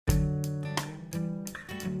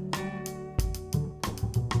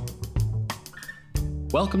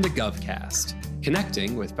Welcome to GovCast,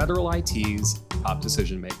 connecting with federal IT's top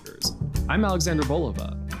decision makers. I'm Alexander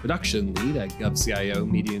Bolova, production lead at GovCIO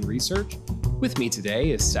Media and Research. With me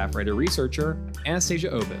today is staff writer researcher Anastasia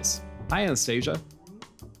Obis. Hi, Anastasia.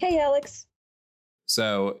 Hey, Alex.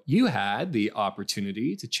 So you had the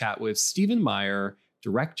opportunity to chat with Steven Meier,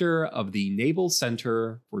 director of the Naval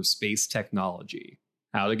Center for Space Technology.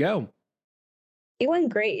 How'd it go? It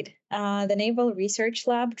went great. The Naval Research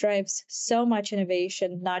Lab drives so much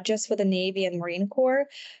innovation, not just for the Navy and Marine Corps,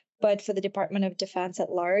 but for the Department of Defense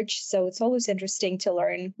at large. So it's always interesting to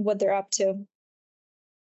learn what they're up to.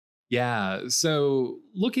 Yeah, so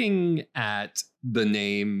looking at the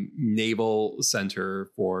name Naval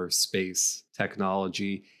Center for Space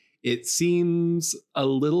Technology, it seems a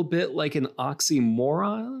little bit like an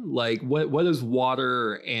oxymoron. Like, what does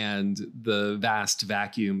water and the vast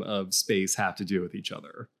vacuum of space have to do with each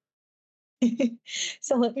other?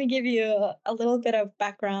 So let me give you a little bit of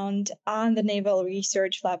background on the Naval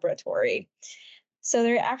Research Laboratory. So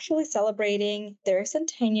they're actually celebrating their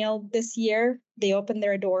centennial this year. They opened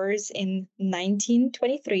their doors in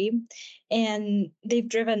 1923, and they've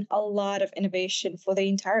driven a lot of innovation for the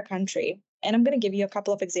entire country. And I'm going to give you a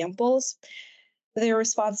couple of examples. They're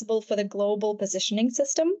responsible for the Global Positioning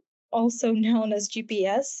System, also known as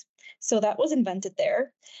GPS. So that was invented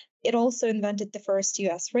there. It also invented the first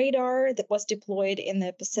US radar that was deployed in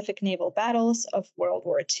the Pacific naval battles of World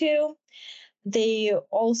War II. They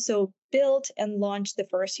also built and launched the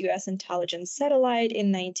first US intelligence satellite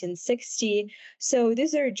in 1960. So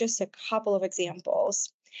these are just a couple of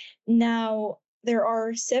examples. Now, there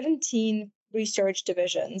are 17 research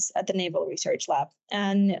divisions at the Naval Research Lab,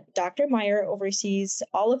 and Dr. Meier oversees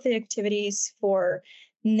all of the activities for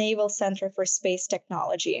Naval Center for Space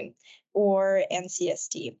Technology, or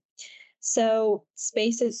NCST. So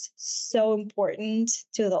space is so important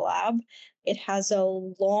to the lab. It has a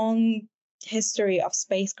long history of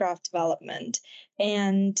spacecraft development,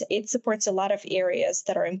 and it supports a lot of areas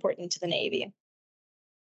that are important to the Navy.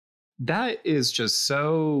 That is just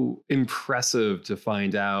so impressive to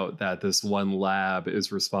find out that this one lab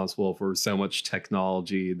is responsible for so much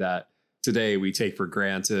technology that today we take for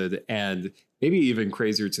granted. And maybe even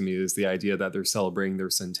crazier to me is the idea that they're celebrating their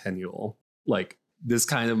centennial. Like, this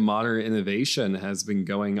kind of modern innovation has been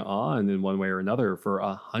going on in one way or another for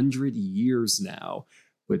 100 years now,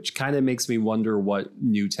 which kind of makes me wonder what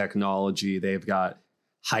new technology they've got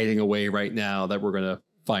hiding away right now that we're going to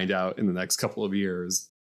find out in the next couple of years.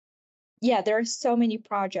 Yeah, there are so many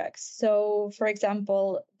projects. So, for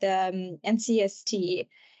example, the NCST,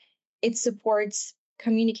 it supports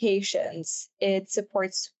communications, it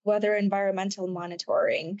supports weather environmental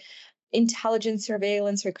monitoring, intelligence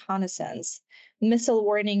surveillance reconnaissance, missile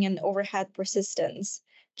warning and overhead persistence,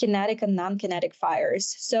 kinetic and non-kinetic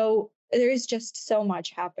fires. So there is just so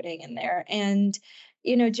much happening in there. And,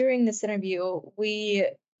 during this interview, we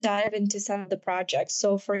dive into some of the projects.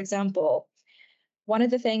 So, for example, one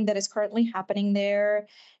of the things that is currently happening there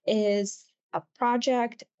is a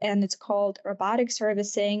project, and it's called Robotic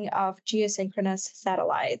Servicing of Geosynchronous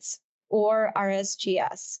Satellites, or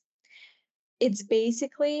RSGS. It's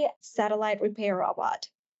basically satellite repair robot.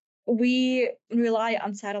 We rely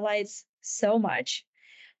on satellites so much,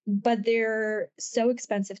 but they're so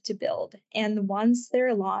expensive to build. And once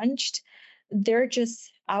they're launched, they're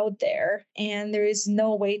just out there and there is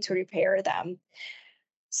no way to repair them.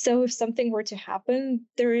 So if something were to happen,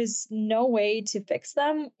 there is no way to fix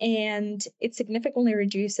them, and it significantly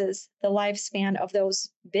reduces the lifespan of those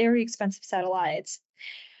very expensive satellites.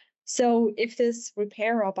 So if this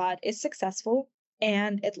repair robot is successful,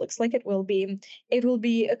 and it looks like it will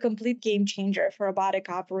be a complete game changer for robotic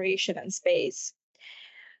operation in space.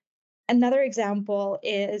 Another example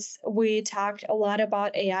is we talked a lot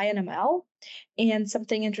about AI and ML, and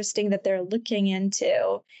something interesting that they're looking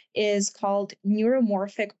into is called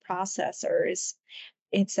neuromorphic processors.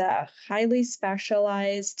 It's a highly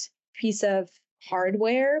specialized piece of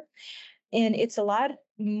hardware, and it's a lot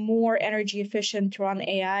more energy efficient to run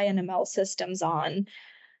AI and ML systems on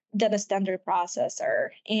than a standard processor.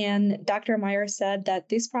 And Dr. Meier said that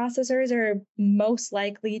these processors are most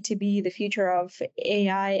likely to be the future of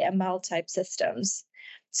AI ML type systems.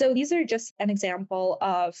 So these are just an example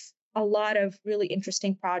of a lot of really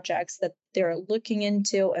interesting projects that they're looking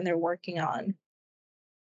into and they're working on.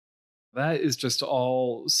 That is just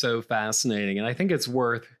all so fascinating. And I think it's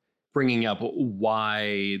worth bringing up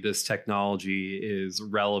why this technology is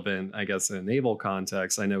relevant, I guess, in a naval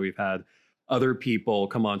context. I know we've had other people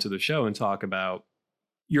come onto the show and talk about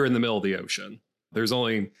you're in the middle of the ocean. There's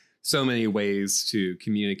only so many ways to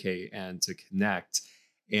communicate and to connect.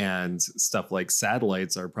 And stuff like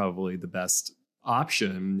satellites are probably the best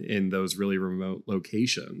option in those really remote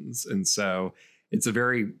locations. And so it's a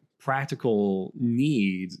very practical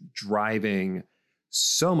need driving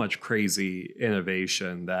so much crazy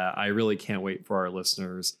innovation that I really can't wait for our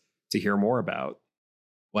listeners to hear more about.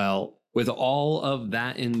 Well, with all of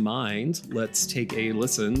that in mind, let's take a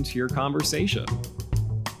listen to your conversation.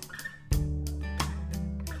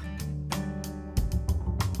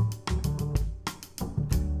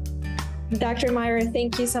 Dr. Meier,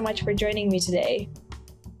 thank you so much for joining me today.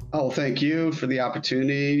 Oh, thank you for the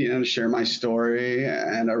opportunity, to share my story,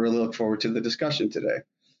 and I really look forward to the discussion today.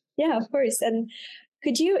 Yeah, of course. And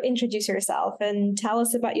could you introduce yourself and tell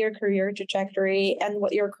us about your career trajectory and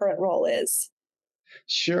what your current role is?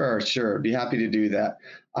 Sure. Be happy to do that.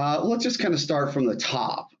 Let's just kind of start from the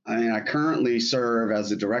top. I currently serve as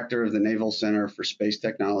the director of the Naval Center for Space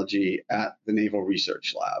Technology at the Naval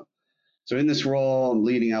Research Lab. So in this role, I'm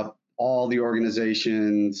leading up all the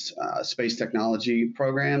organization's space technology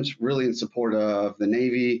programs, really in support of the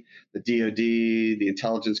Navy, the DoD, the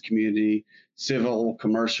intelligence community, civil,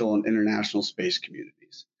 commercial, and international space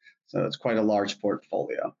communities. So it's quite a large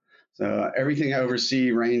portfolio. So everything I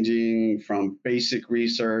oversee, ranging from basic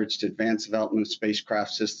research to advanced development of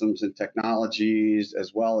spacecraft systems and technologies,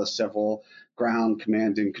 as well as several ground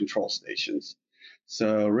command and control stations.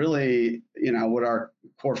 So really, what our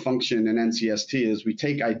core function in NCST is, we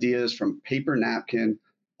take ideas from paper napkin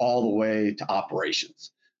all the way to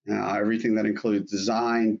operations. Everything that includes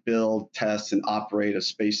design, build, test, and operate of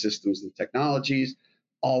space systems and technologies,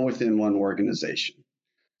 all within one organization.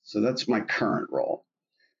 So that's my current role.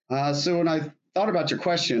 So when I thought about your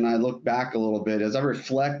question, I look back a little bit. As I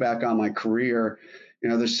reflect back on my career,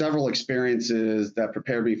 there's several experiences that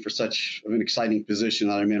prepared me for such an exciting position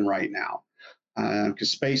that I'm in right now.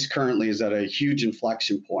 Because space currently is at a huge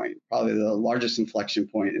inflection point, probably the largest inflection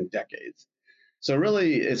point in decades. So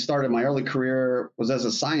really, it started, my early career was as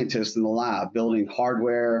a scientist in the lab, building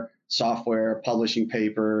hardware, software, publishing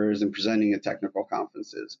papers, and presenting at technical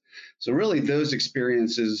conferences. So really, those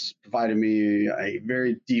experiences provided me a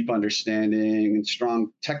very deep understanding and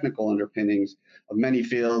strong technical underpinnings of many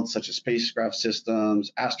fields such as spacecraft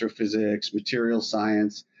systems, astrophysics, material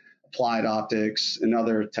science, applied optics, and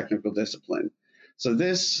other technical disciplines. So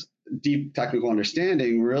this deep technical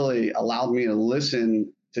understanding really allowed me to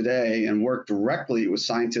listen today and work directly with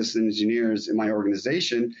scientists and engineers in my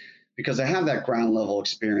organization, because I have that ground level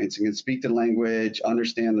experience and can speak the language,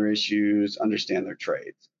 understand their issues, understand their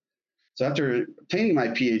trades. So after obtaining my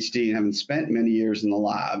PhD and having spent many years in the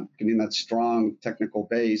lab, getting that strong technical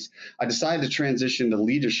base, I decided to transition to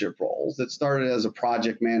leadership roles that started as a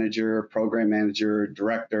project manager, program manager,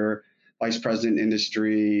 director, vice president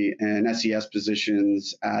industry, and SES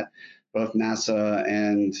positions at both NASA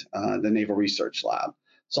and the Naval Research Lab.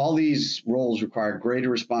 So all these roles require greater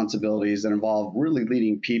responsibilities that involve really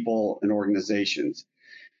leading people and organizations.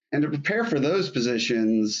 And to prepare for those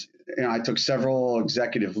positions, I took several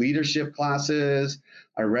executive leadership classes.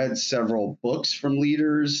 I read several books from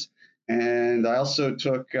leaders, and I also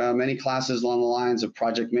took many classes along the lines of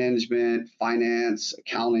project management, finance,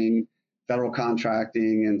 accounting, federal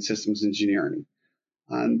contracting, and systems engineering.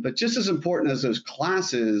 But just as important as those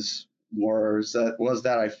classes was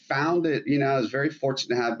that I found it, I was very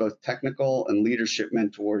fortunate to have both technical and leadership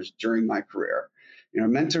mentors during my career.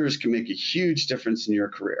 Mentors can make a huge difference in your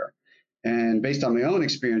career. And based on my own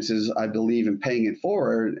experiences, I believe in paying it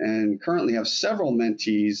forward, and currently have several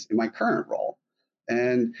mentees in my current role.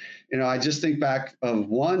 And, I just think back of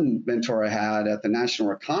one mentor I had at the National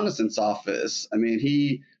Reconnaissance Office.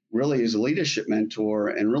 He really is a leadership mentor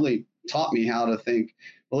and really taught me how to think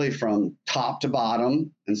really from top to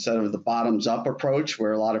bottom instead of the bottoms up approach,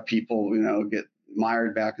 where a lot of people, get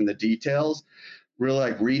mired back in the details. Really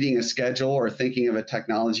like reading a schedule or thinking of a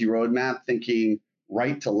technology roadmap, thinking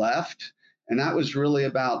right to left. And that was really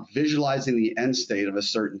about visualizing the end state of a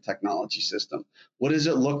certain technology system. What does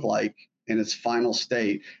it look like in its final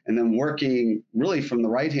state? And then working really from the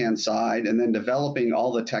right-hand side and then developing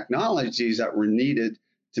all the technologies that were needed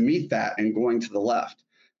to meet that and going to the left.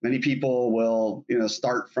 Many people will,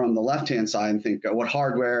 start from the left-hand side and think, what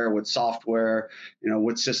hardware, what software,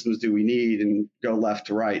 what systems do we need, and go left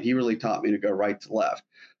to right. He really taught me to go right to left.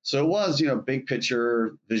 So it was, big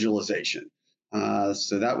picture visualization.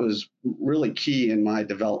 So that was really key in my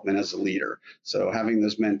development as a leader. So having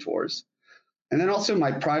those mentors. And then also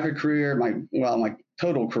my private career, my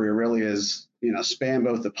total career really is, span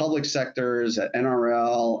both the public sectors at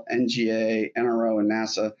NRL, NGA, NRO, and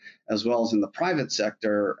NASA, as well as in the private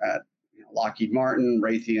sector at Lockheed Martin,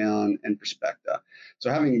 Raytheon, and Prospecta. So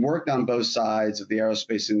having worked on both sides of the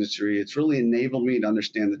aerospace industry, it's really enabled me to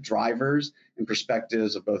understand the drivers and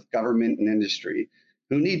perspectives of both government and industry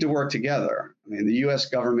who need to work together. I mean, the US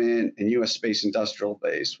government and US space industrial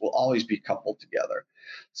base will always be coupled together.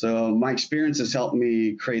 So my experience has helped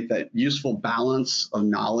me create that useful balance of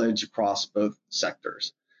knowledge across both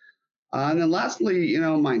sectors. And then lastly,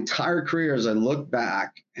 my entire career as I look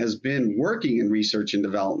back has been working in research and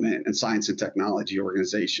development and science and technology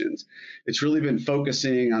organizations. It's really been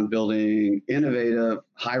focusing on building innovative,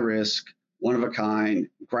 high risk, one of a kind,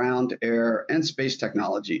 ground, air, and space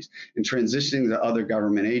technologies and transitioning to other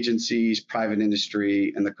government agencies, private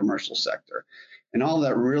industry, and the commercial sector. And all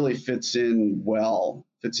that really fits in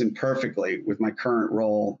perfectly with my current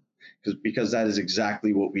role because that is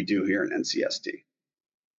exactly what we do here in NCST.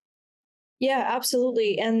 Yeah,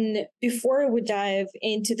 absolutely. And before we dive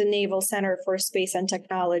into the Naval Center for Space and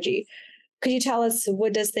Technology, could you tell us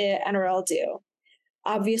what does the NRL do?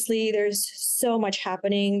 Obviously, there's so much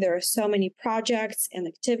happening. There are so many projects and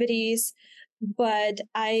activities, but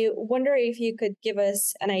I wonder if you could give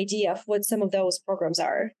us an idea of what some of those programs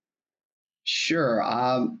are. Sure.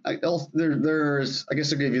 I guess I'll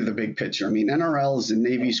give you the big picture. I mean, NRL is the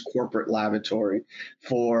Navy's corporate laboratory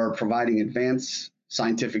for providing advanced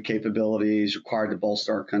scientific capabilities required to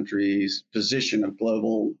bolster our country's position of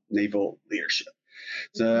global naval leadership.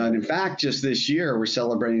 So, and in fact, just this year, we're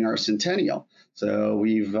celebrating our centennial. So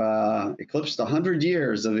we've eclipsed 100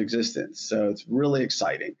 years of existence. So it's really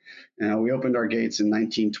exciting. We opened our gates in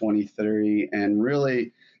 1923, and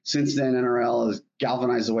really, since then, NRL has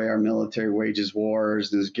galvanized the way our military wages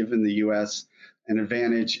wars and has given the U.S. an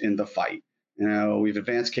advantage in the fight. We've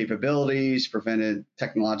advanced capabilities, prevented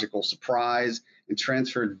technological surprise, and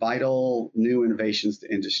transferred vital new innovations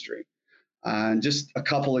to industry. And just a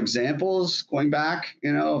couple examples going back,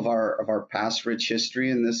 of our past rich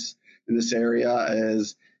history in this area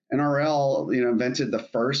is NRL, invented the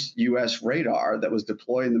first U.S. radar that was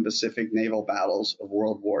deployed in the Pacific naval battles of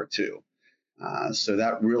World War II. So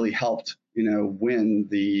that really helped, win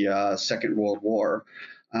the Second World War.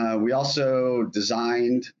 We also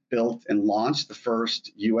designed, built, and launched the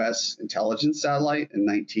first U.S. intelligence satellite in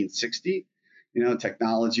 1960.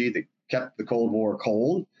 Technology that kept the Cold War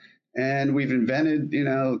cold. And we've invented,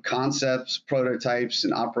 concepts, prototypes,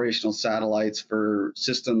 and operational satellites for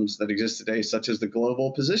systems that exist today, such as the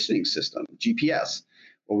Global Positioning System, GPS,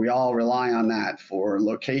 where we all rely on that for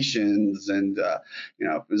locations and,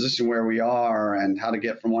 position where we are and how to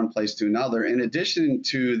get from one place to another, in addition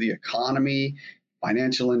to the economy,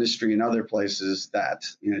 financial industry, and other places that,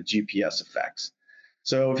 GPS affects.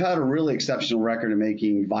 So we've had a really exceptional record of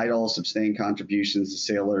making vital, sustained contributions to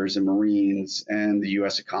sailors and Marines and the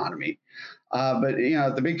U.S. economy. But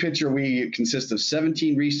the big picture, we consist of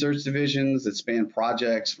 17 research divisions that span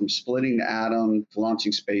projects from splitting the atom to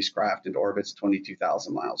launching spacecraft into orbits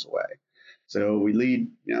 22,000 miles away. So we lead,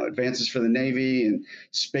 advances for the Navy in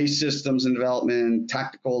space systems and development,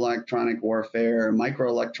 tactical electronic warfare,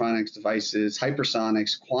 microelectronics devices,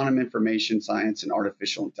 hypersonics, quantum information science, and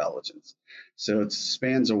artificial intelligence. So it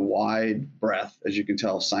spans a wide breadth, as you can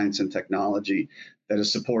tell, of science and technology that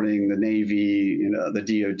is supporting the Navy, the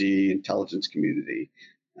DoD, intelligence community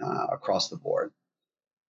across the board.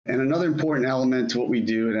 And another important element to what we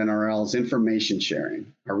do at NRL is information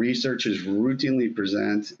sharing. Our researchers routinely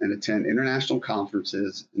present and attend international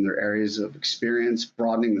conferences in their areas of experience,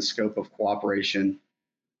 broadening the scope of cooperation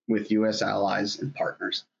with U.S. allies and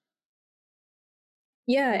partners.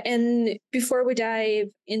 Yeah, and before we dive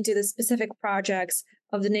into the specific projects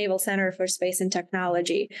of the Naval Center for Space and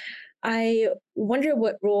Technology, I wonder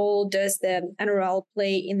what role does the NRL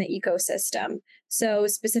play in the ecosystem? So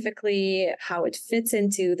specifically how it fits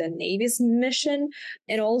into the Navy's mission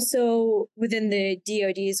and also within the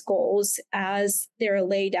DoD's goals as they're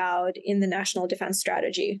laid out in the National Defense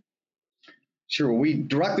Strategy. Sure, we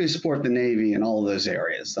directly support the Navy in all of those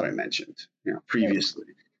areas that I mentioned previously.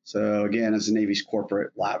 So again, as the Navy's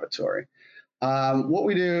corporate laboratory. What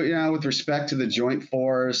we do, with respect to the Joint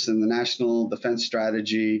Force and the National Defense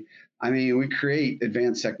Strategy, we create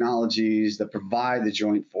advanced technologies that provide the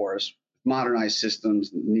Joint Force modernized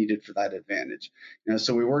systems needed for that advantage.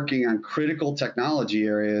 So we're working on critical technology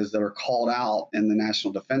areas that are called out in the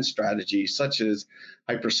National Defense Strategy, such as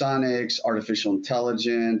hypersonics, artificial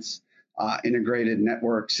intelligence, integrated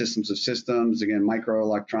network systems of systems, again,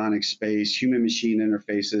 microelectronics, space, human-machine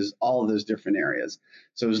interfaces, all of those different areas.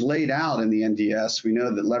 So as laid out in the NDS, we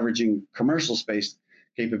know that leveraging commercial space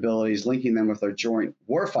capabilities, linking them with our joint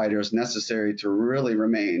warfighter is necessary to really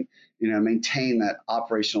maintain that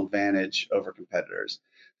operational advantage over competitors.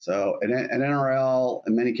 So at NRL,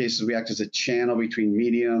 in many cases, we act as a channel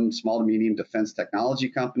between small to medium defense technology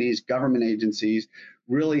companies, government agencies,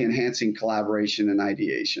 really enhancing collaboration and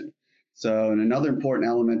ideation. So, and another important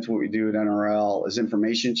element to what we do at NRL is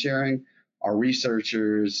information sharing. Our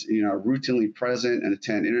researchers, are routinely present and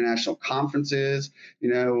attend international conferences,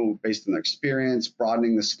 based on their experience,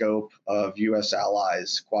 broadening the scope of U.S.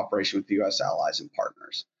 allies, cooperation with U.S. allies and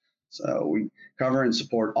partners. So we cover and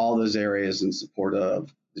support all those areas in support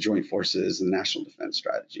of the joint forces and the national defense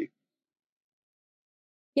strategy.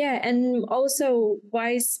 Yeah, and also,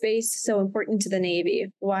 why is space so important to the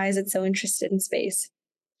Navy? Why is it so interested in space?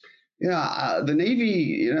 Yeah, the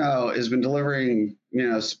Navy, has been delivering,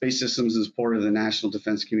 space systems in support of the national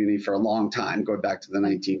defense community for a long time, going back to the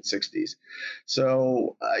 1960s.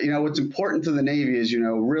 So, what's important to the Navy is,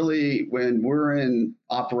 really when we're in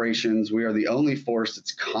operations, we are the only force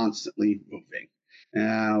that's constantly moving.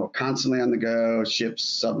 We're constantly on the go, ships,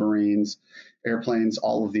 submarines, airplanes,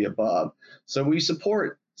 all of the above. So we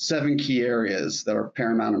support 7 key areas that are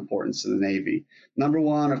paramount importance to the Navy. Number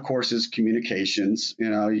one, of course, is communications.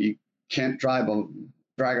 You can't drag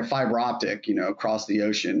a fiber optic, across the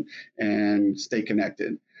ocean and stay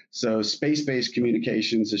connected. So space-based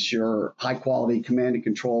communications assure high-quality command and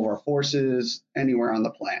control of our forces anywhere on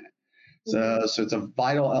the planet. So it's a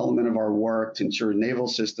vital element of our work to ensure naval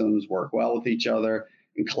systems work well with each other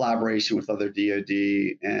in collaboration with other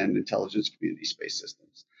DoD and intelligence community space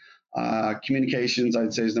systems. Communications,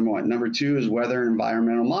 I'd say, is number one. Number two is weather and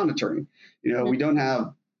environmental monitoring. We don't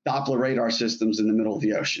have Doppler radar systems in the middle of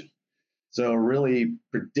the ocean. So really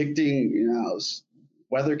predicting,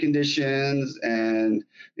 weather conditions and,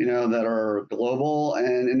 that are global,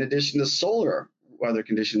 and in addition to solar weather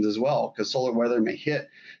conditions as well, because solar weather may hit,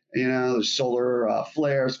 there's solar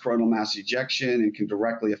flares, coronal mass ejection, and can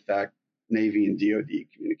directly affect Navy and DoD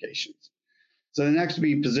communications. So the next would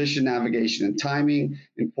be position, navigation, and timing,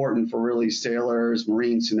 important for really sailors,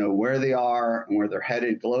 Marines to know where they are and where they're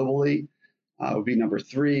headed globally. Would be number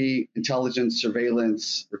 3, intelligence,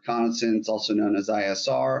 surveillance, reconnaissance, also known as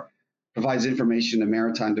ISR, provides information to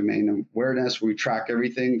maritime domain awareness, where we track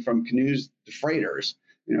everything from canoes to freighters,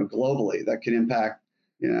 globally, that can impact,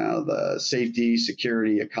 the safety,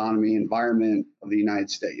 security, economy, environment of the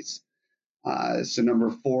United States. So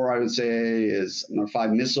number 4, I would say, is number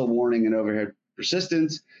 5, missile warning and overhead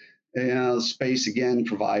persistence. Space again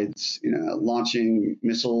provides, launching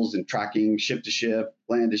missiles and tracking ship to ship,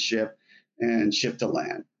 land to ship, and ship to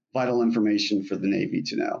land. Vital information for the Navy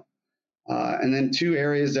to know. And then 2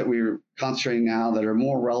 areas that we're concentrating now that are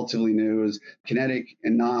more relatively new is kinetic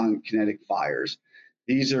and non-kinetic fires.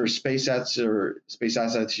 These are space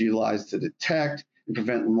assets utilized to detect and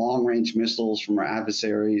prevent long-range missiles from our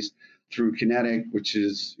adversaries, through kinetic, which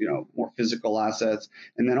is, more physical assets,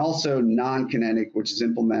 and then also non-kinetic, which is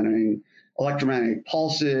implementing electromagnetic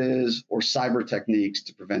pulses or cyber techniques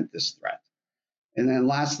to prevent this threat. And then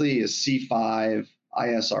lastly is C5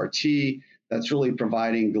 ISRT, that's really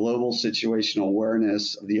providing global situational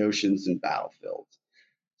awareness of the oceans and battlefields.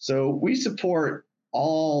 So we support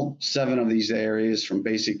all 7 of these areas, from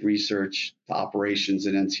basic research to operations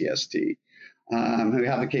and NCST. We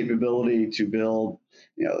have the capability to build,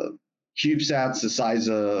 CubeSats the size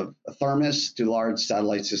of a thermos to large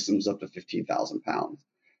satellite systems up to 15,000 pounds.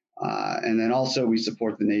 And then also we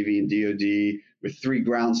support the Navy and DoD with 3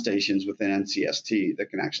 ground stations within NCST that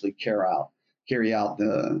can actually carry out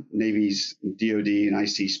the Navy's DoD and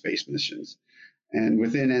IC space missions. And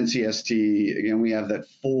within NCST, again, we have that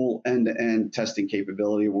full end-to-end testing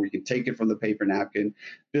capability where we can take it from the paper napkin,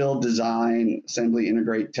 build, design, assembly,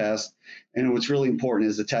 integrate, test. And what's really important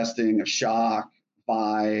is the testing of shock,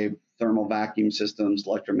 vibe, thermal vacuum systems,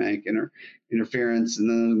 electromagnetic interference, and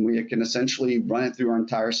then we can essentially run it through our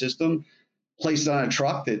entire system, place it on a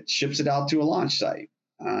truck that ships it out to a launch site.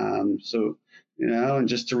 And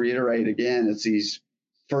just to reiterate again, it's these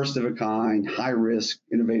first of a kind, high risk,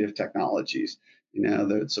 innovative technologies,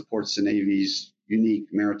 that supports the Navy's unique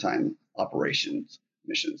maritime operations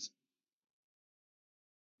missions.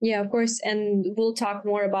 Yeah, of course. And we'll talk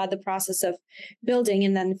more about the process of building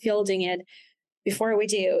and then fielding it before we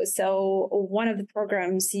do. So one of the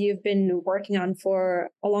programs you've been working on for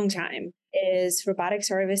a long time is robotic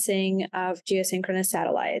servicing of geosynchronous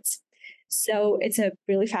satellites. So it's a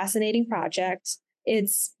really fascinating project.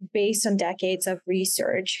 It's based on decades of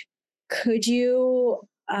research. Could you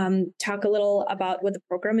talk a little about what the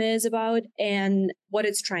program is about and what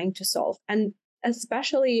it's trying to solve? And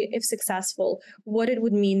especially if successful, what it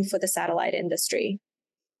would mean for the satellite industry?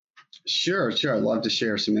 Sure. I'd love to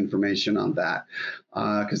share some information on that,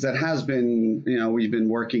 because that has been, we've been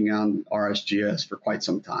working on RSGS for quite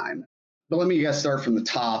some time. But let me start from the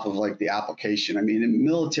top of like the application. I mean, in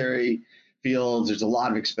military fields, there's a lot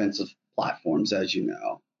of expensive platforms, as you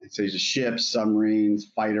know. And so there's ships, submarines,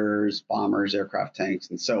 fighters, bombers, aircraft tanks,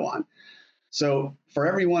 and so on. So for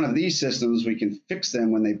every one of these systems, we can fix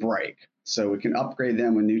them when they break. So we can upgrade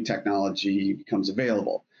them when new technology becomes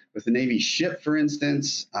available. With the Navy ship, for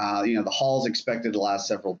instance, the hull is expected to last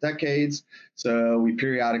several decades. So we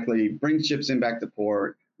periodically bring ships in back to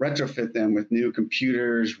port, retrofit them with new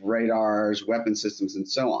computers, radars, weapon systems, and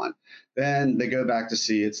so on. Then they go back to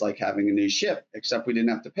sea. It's like having a new ship, except we didn't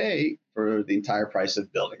have to pay for the entire price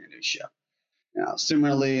of building a new ship. Now,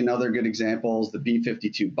 similarly, another good example is the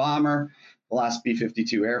B-52 bomber. The last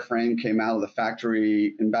B-52 airframe came out of the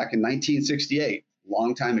factory back in 1968, a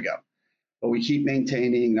long time ago. But we keep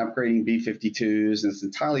maintaining and upgrading B-52s, and it's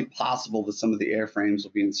entirely possible that some of the airframes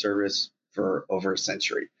will be in service for over a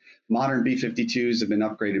century. Modern B-52s have been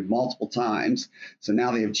upgraded multiple times, so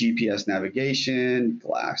now they have GPS navigation,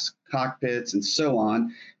 glass cockpits, and so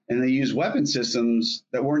on, and they use weapon systems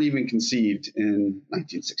that weren't even conceived in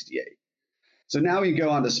 1968. So now we go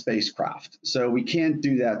on to spacecraft. So we can't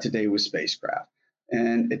do that today with spacecraft,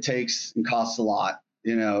 and it takes and costs a lot,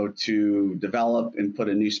 to develop and put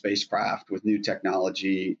a new spacecraft with new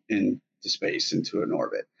technology into space, into an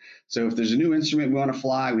orbit. So if there's a new instrument we want to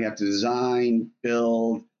fly, we have to design,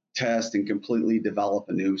 build, test, and completely develop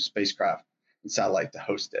a new spacecraft and satellite to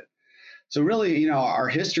host it. So really, our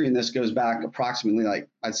history in this goes back approximately, like,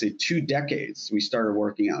 I'd say 2 decades. We started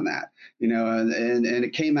working on that, and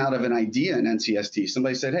it came out of an idea in NCST.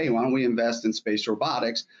 Somebody said, hey, why don't we invest in space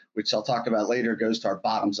robotics, which I'll talk about later, goes to our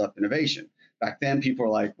bottoms-up innovation. Back then, people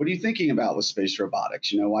were like, what are you thinking about with space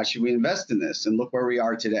robotics? Why should we invest in this? And look where we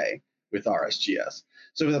are today with RSGS.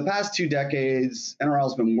 So for the past 2 decades, NRL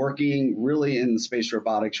has been working really in the space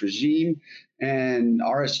robotics regime, and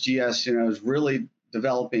RSGS, is really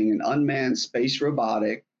developing an unmanned space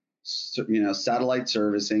robotic, satellite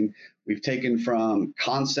servicing. We've taken from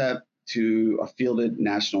concept to a fielded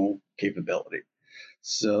national capability.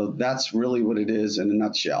 So that's really what it is in a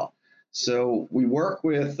nutshell. So we work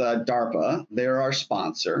with DARPA. They're our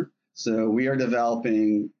sponsor. So we are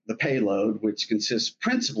developing the payload, which consists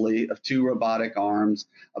principally of 2 robotic arms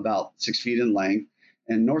about 6 feet in length.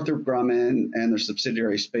 And Northrop Grumman and their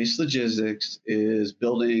subsidiary Space Logistics is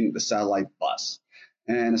building the satellite bus.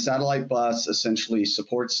 And a satellite bus essentially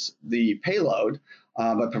supports the payload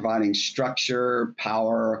by providing structure,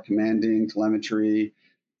 power, commanding, telemetry,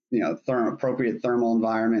 appropriate thermal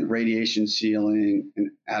environment, radiation sealing,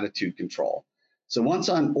 and attitude control. So once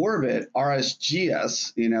on orbit,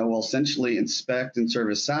 RSGS, will essentially inspect and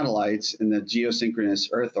service satellites in the geosynchronous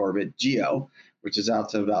Earth orbit, GEO, which is out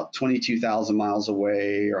to about 22,000 miles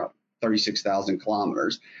away or 36,000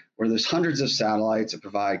 kilometers, where there's hundreds of satellites that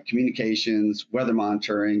provide communications, weather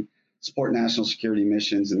monitoring, support national security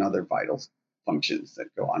missions, and other vital functions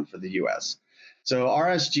that go on for the U.S. So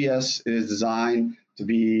RSGS is designed to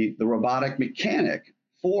be the robotic mechanic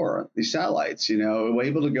for these satellites. We're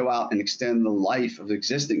able to go out and extend the life of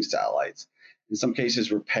existing satellites. In some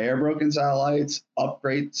cases, repair broken satellites,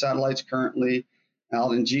 upgrade satellites currently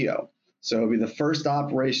out in GEO. So it'll be the first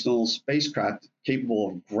operational spacecraft capable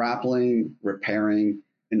of grappling, repairing,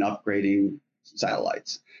 and upgrading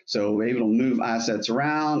satellites. So we're able to move assets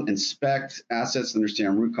around, inspect assets,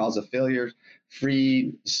 understand root cause of failures,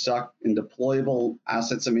 free, suck, and deployable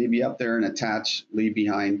assets that may be up there, and attach, leave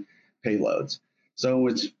behind payloads. So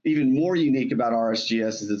what's even more unique about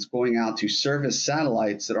RSGS is it's going out to service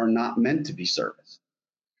satellites that are not meant to be serviced.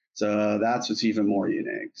 So that's what's even more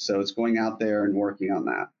unique. So it's going out there and working on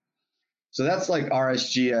that. So that's like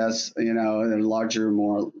RSGS, in a larger,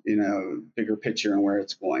 more, bigger picture on where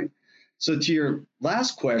it's going. So to your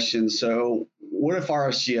last question, so what if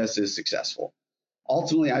RSGS is successful?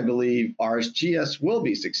 Ultimately, I believe RSGS will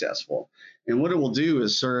be successful. And what it will do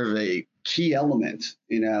is serve a key element,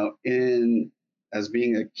 as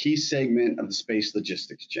being a key segment of the space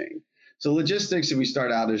logistics chain. So logistics, if we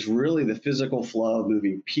start out, is really the physical flow of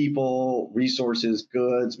moving people, resources,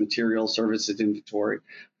 goods, materials, services, inventory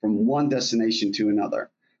from one destination to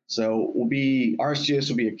another. So RSGS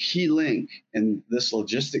will be a key link in this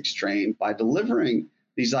logistics chain by delivering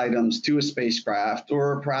these items to a spacecraft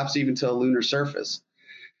or perhaps even to a lunar surface.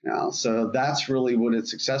 So that's really what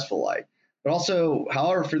it's successful like. But also,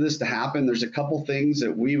 however, for this to happen, there's a couple things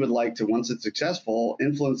that we would like to, once it's successful,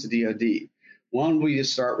 influence the DoD. One, we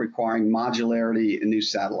just start requiring modularity in new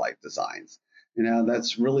satellite designs.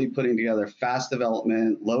 That's really putting together fast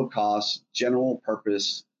development, low cost, general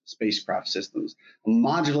purpose spacecraft systems.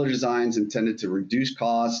 Modular designs intended to reduce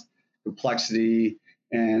cost, complexity,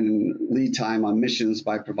 and lead time on missions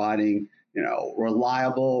by providing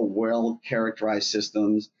reliable, well-characterized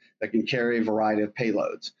systems that can carry a variety of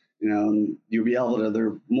payloads. And you'll be able to,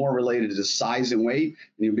 they're more related to size and weight,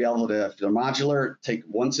 and you'll be able to, if they're modular, take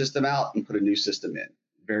one system out and put a new system in,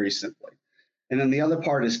 very simply. And then the other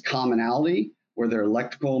part is commonality, where they're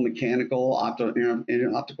electrical, mechanical, optical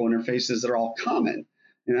interfaces that are all common.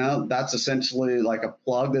 That's essentially like a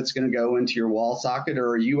plug that's going to go into your wall socket,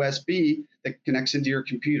 or a USB that connects into your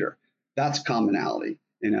computer. That's commonality.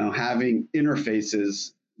 Having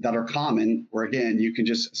interfaces that are common, where again, you can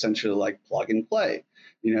just essentially like plug and play,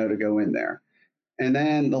 to go in there. And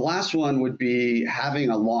then the last one would be having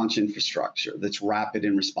a launch infrastructure that's rapid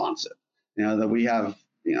and responsive. That we have,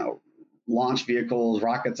 launch vehicles,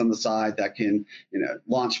 rockets on the side that can,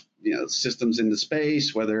 launch, systems into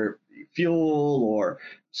space, whether fuel or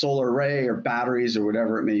solar array or batteries or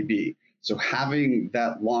whatever it may be. So having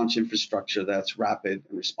that launch infrastructure that's rapid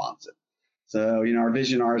and responsive. So, our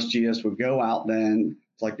vision RSGS would go out then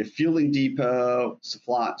to like a fueling depot,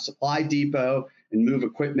 supply depot, and move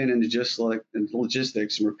equipment into just like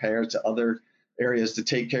logistics and repair to other areas to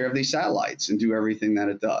take care of these satellites and do everything that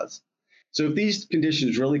it does. So if these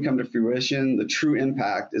conditions really come to fruition, the true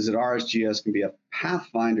impact is that RSGS can be a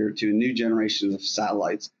pathfinder to a new generation of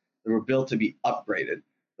satellites that were built to be upgraded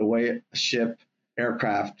the way a ship,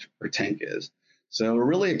 aircraft, or tank is. So we're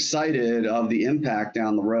really excited of the impact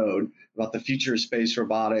down the road about the future of space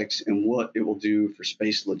robotics and what it will do for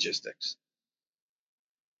space logistics.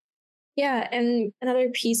 Yeah, and another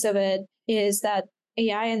piece of it is that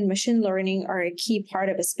AI and machine learning are a key part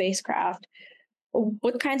of a spacecraft.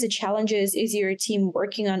 What kinds of challenges is your team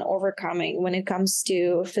working on overcoming when it comes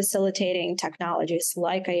to facilitating technologies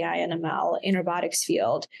like AI and ML in robotics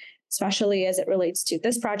field, especially as it relates to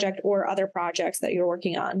this project or other projects that you're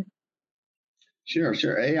working on?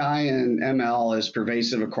 Sure. AI and ML is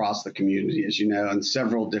pervasive across the community, as you know, in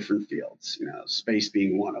several different fields, space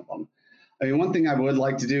being one of them. I mean, one thing I would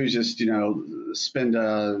like to do is just, spend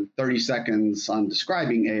 30 seconds on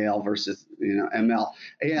describing AL versus, ML.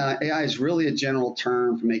 AI is really a general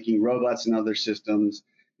term for making robots and other systems,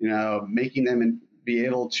 making them be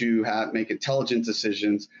able to make intelligent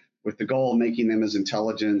decisions with the goal of making them as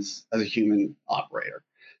intelligent as a human operator.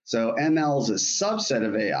 So ML is a subset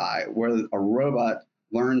of AI where a robot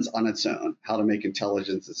learns on its own how to make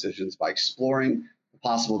intelligent decisions by exploring the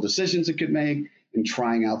possible decisions it could make and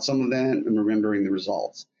trying out some of them and remembering the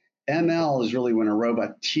results. ML is really when a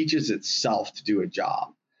robot teaches itself to do a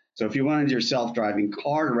job. So if you wanted your self-driving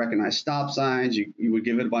car to recognize stop signs, you would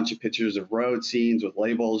give it a bunch of pictures of road scenes with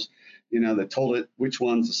labels, that told it which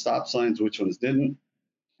ones the stop signs, which ones didn't.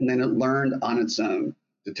 And then it learned on its own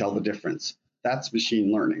to tell the difference. That's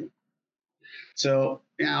machine learning. So,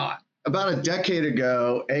 about a decade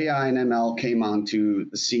ago, AI and ML came onto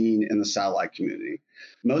the scene in the satellite community.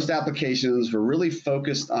 Most applications were really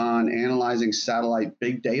focused on analyzing satellite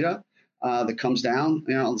big data that comes down,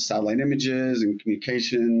 the satellite images and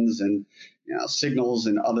communications and signals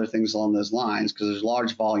and other things along those lines, because there's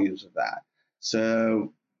large volumes of that.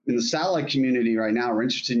 So in the satellite community right now, we're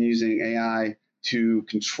interested in using AI to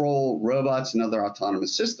control robots and other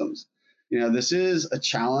autonomous systems. This is a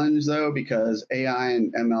challenge, though, because AI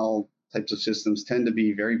and ML types of systems tend to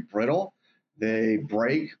be very brittle. They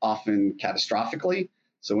break, often catastrophically.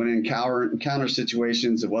 So when it encounter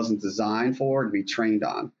situations it wasn't designed for to be trained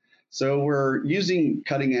on. So we're using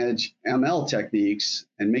cutting-edge ML techniques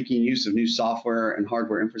and making use of new software and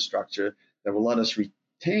hardware infrastructure that will let us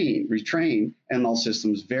retrain ML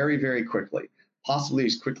systems very, very quickly, possibly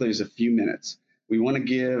as quickly as a few minutes. We want to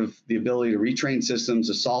give the ability to retrain systems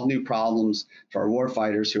to solve new problems to our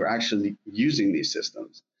warfighters who are actually using these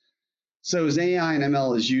systems. So as AI and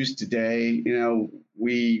ML is used today,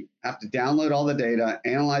 we have to download all the data,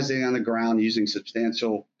 analyze it on the ground using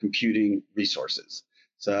substantial computing resources.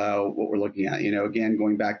 So what we're looking at, again,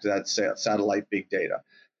 going back to that satellite big data.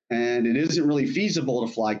 And it isn't really feasible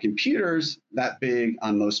to fly computers that big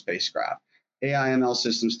on most spacecraft. AI ML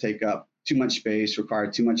systems take up too much space,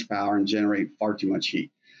 require too much power, and generate far too much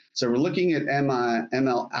heat. So we're looking at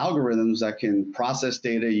ML algorithms that can process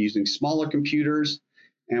data using smaller computers,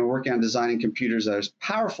 and we're working on designing computers that are as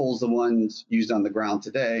powerful as the ones used on the ground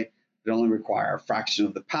today, but only require a fraction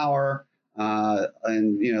of the power,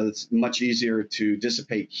 and it's much easier to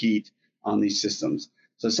dissipate heat on these systems.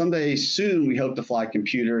 So someday soon, we hope to fly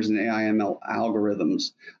computers and AI ML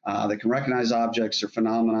algorithms that can recognize objects or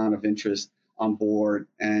phenomenon of interest on board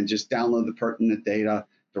and just download the pertinent data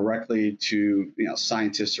directly to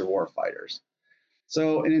scientists or warfighters.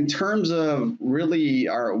 So in terms of really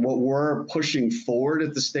what we're pushing forward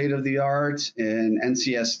at the state of the art in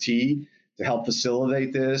NCST to help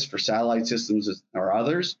facilitate this for satellite systems or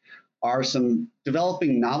others, are some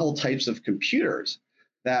developing novel types of computers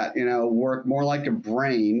that work more like a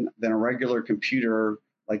brain than a regular computer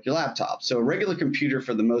like your laptop. So a regular computer,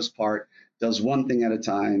 for the most part, does one thing at a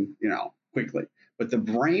time, quickly. But the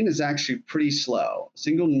brain is actually pretty slow. A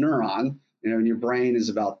single neuron, in your brain is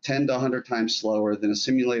about 10 to 100 times slower than a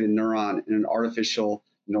simulated neuron in an artificial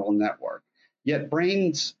neural network. Yet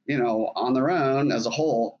brains, on their own as a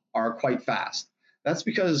whole, are quite fast. That's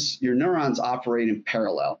because your neurons operate in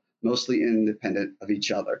parallel, mostly independent of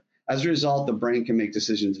each other. As a result, the brain can make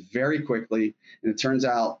decisions very quickly, and it turns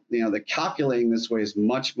out, that calculating this way is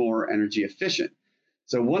much more energy efficient.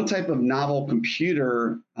 So one type of novel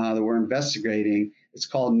computer that we're investigating, it's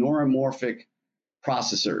called neuromorphic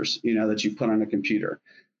processors, that you put on a computer.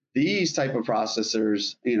 These type of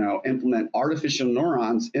processors, implement artificial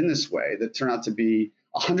neurons in this way that turn out to be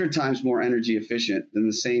 100 times more energy efficient than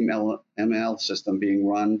the same ML system being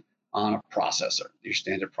run on a processor, your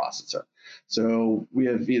standard processor. So we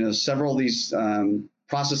have, several of these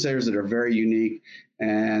processors that are very unique,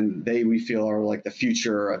 and we feel are like the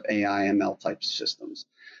future of AI ML type systems.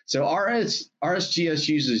 So RSGS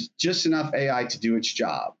uses just enough AI to do its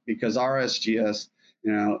job, because RSGS,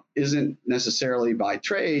 isn't necessarily by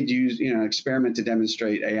trade experiment to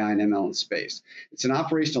demonstrate AI and ML in space. It's an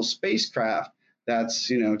operational spacecraft that's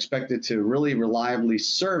expected to really reliably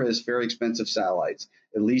service very expensive satellites,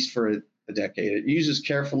 at least for a decade. It uses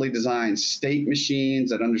carefully designed state machines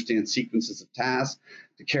that understand sequences of tasks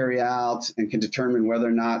to carry out and can determine whether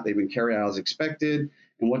or not they've been carried out as expected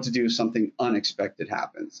and what to do if something unexpected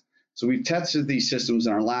happens. So we've tested these systems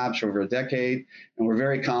in our labs for over a decade, and we're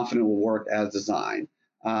very confident will work as designed.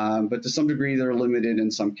 But to some degree, they're limited in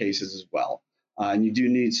some cases as well. And you do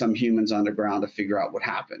need some humans on the ground to figure out what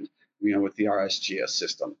happened, with the RSGS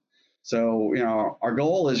system. So, our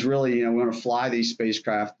goal is really, we want to fly these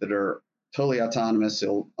spacecraft that are totally autonomous.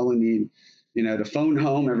 They'll only need, to phone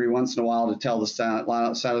home every once in a while to tell the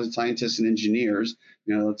satellite scientists and engineers,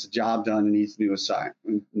 it's a job done and needs new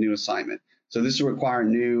assignment. So this will require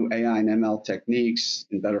new AI and ML techniques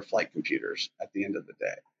and better flight computers at the end of the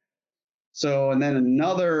day. So, and then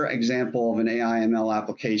another example of an AI ML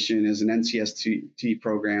application is an NCST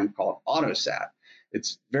program called AutoSat.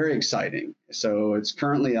 It's very exciting. So it's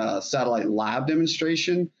currently a satellite lab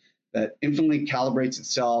demonstration that infinitely calibrates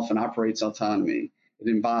itself and operates autonomy. It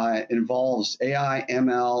involves AI,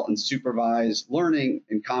 ML, and supervised learning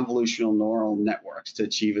and convolutional neural networks to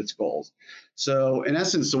achieve its goals. So in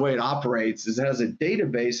essence, the way it operates is it has a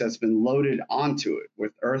database that's been loaded onto it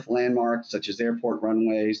with Earth landmarks such as airport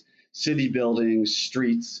runways, city buildings,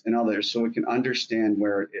 streets, and others, so it can understand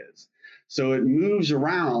where it is. So it moves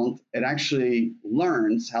around, it actually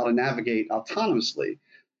learns how to navigate autonomously,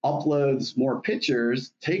 uploads more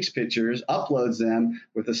pictures, takes pictures, uploads them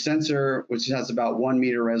with a sensor which has about 1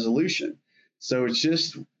 meter resolution. So it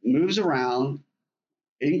just moves around,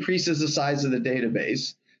 increases the size of the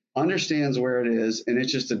database, understands where it is, and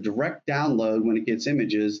it's just a direct download when it gets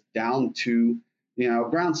images down to a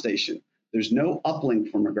ground station. There's no uplink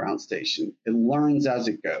from a ground station. It learns as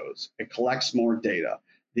it goes. It collects more data.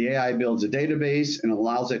 The AI builds a database and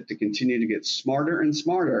allows it to continue to get smarter and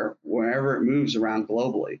smarter wherever it moves around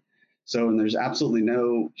globally. So, and there's absolutely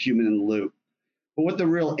no human in the loop. But what the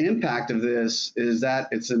real impact of this is that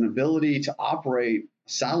it's an ability to operate a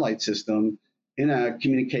satellite system in a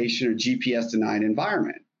communication or GPS denied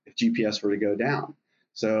environment if GPS were to go down.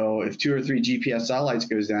 So if 2 or 3 GPS satellites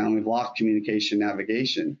goes down, we've lost communication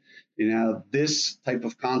navigation. This type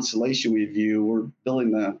of constellation we view, we're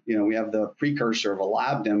building we have the precursor of a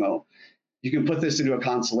lab demo. You can put this into a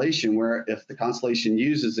constellation where if the constellation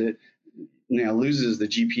uses it, loses the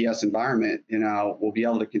GPS environment, we'll be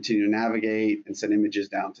able to continue to navigate and send images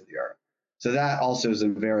down to the Earth. So that also is a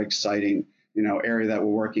very exciting, area that we're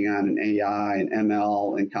working on in AI and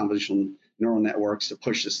ML and convolutional neural networks to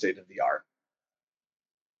push the state of the art.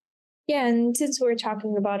 Yeah, and since we're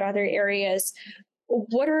talking about other areas,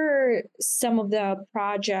 what are some of the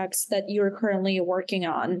projects that you're currently working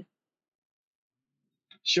on?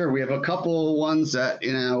 Sure, we have a couple ones that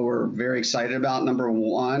we're very excited about. Number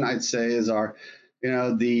one, I'd say, is our,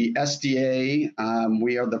 the SDA.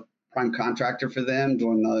 We are the prime contractor for them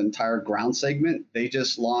doing the entire ground segment. They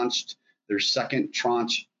just launched their second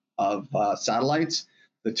tranche of satellites.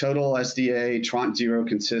 The total SDA Tranche 0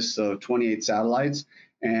 consists of 28 satellites,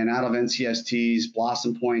 and out of NCST's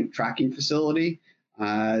Blossom Point tracking facility.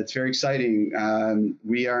 It's very exciting.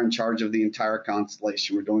 We are in charge of the entire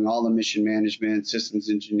constellation. We're doing all the mission management, systems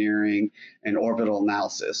engineering, and orbital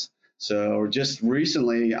analysis. So just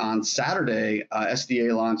recently on Saturday,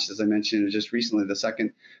 SDA launched, as I mentioned, just recently the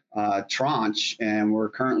second tranche, and we're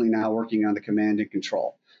currently now working on the command and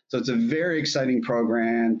control. So it's a very exciting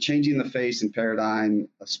program, changing the face and paradigm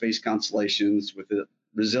of space constellations with a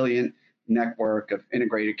resilient network of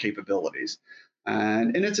integrated capabilities.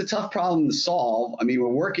 And it's a tough problem to solve. I mean, we're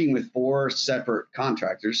working with 4 separate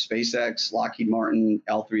contractors, SpaceX, Lockheed Martin,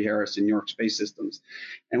 L3 Harris, and New York Space Systems.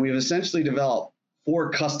 And we've essentially developed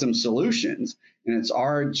 4 custom solutions. And it's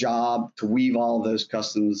our job to weave all of those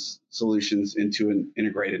custom solutions into an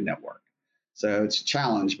integrated network. So it's a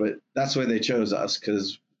challenge, but that's why they chose us,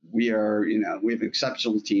 because we have an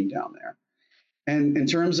exceptional team down there. And in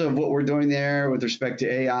terms of what we're doing there with respect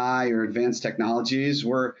to AI or advanced technologies,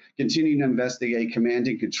 we're continuing to investigate command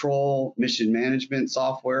and control, mission management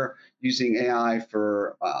software using AI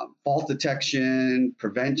for fault detection,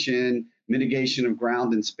 prevention, mitigation of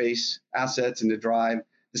ground and space assets, and to drive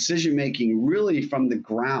decision-making really from the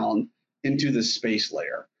ground into the space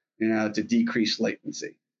layer, to decrease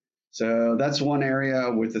latency. So that's one area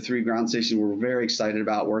with the 3 ground stations. We're very excited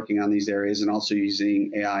about working on these areas and also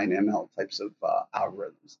using AI and ML types of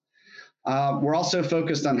algorithms. We're also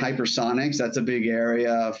focused on hypersonics. That's a big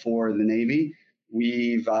area for the Navy.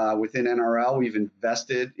 We've, within NRL, we've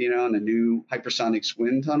invested, in a new hypersonics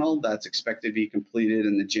wind tunnel that's expected to be completed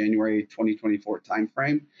in the January 2024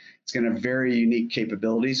 timeframe. It's going to have very unique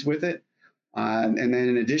capabilities with it. And then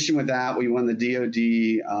in addition with that, we won the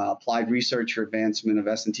DoD Applied Research for Advancement of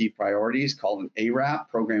S&T Priorities, called an ARAP,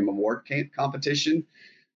 Program Award Competition.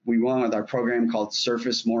 We won with our program called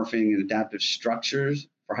Surface Morphing and Adaptive Structures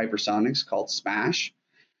for Hypersonics, called SMASH.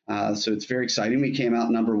 So it's very exciting. We came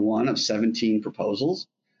out number 1 of 17 proposals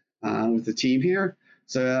with the team here.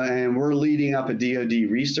 And we're leading up a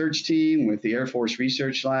DoD research team with the Air Force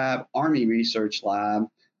Research Lab, Army Research Lab,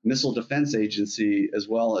 Missile Defense Agency, as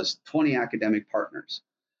well as 20 academic partners.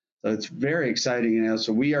 So it's very exciting.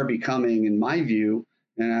 So we are becoming, in my view,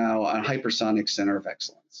 a hypersonic center of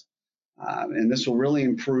excellence. And this will really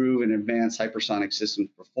improve and advance hypersonic systems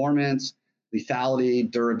performance, lethality,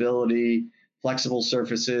 durability, flexible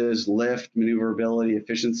surfaces, lift, maneuverability,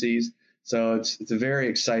 efficiencies. So it's a very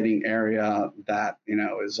exciting area that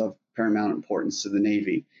is of paramount importance to the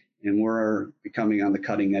Navy, and we're becoming on the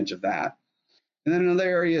cutting edge of that. And then another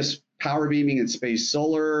area is power beaming and space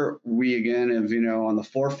solar. We again have, on the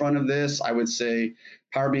forefront of this. I would say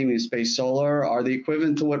power beaming and space solar are the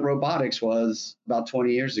equivalent to what robotics was about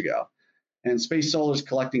 20 years ago. And space solar is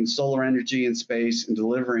collecting solar energy in space and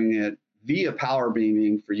delivering it via power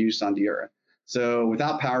beaming for use on the Earth. So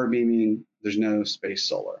without power beaming, there's no space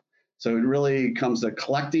solar. So it really comes to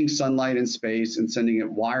collecting sunlight in space and sending it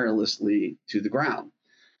wirelessly to the ground.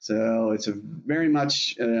 So it's a very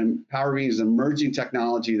much, power beaming is an emerging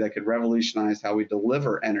technology that could revolutionize how we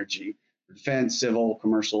deliver energy for defense, civil,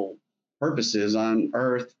 commercial purposes on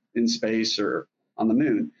Earth, in space, or on the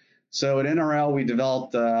moon. So at NRL, we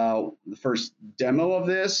developed the first demo of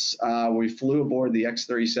this. We flew aboard the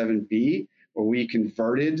X-37B, where we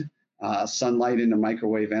converted sunlight into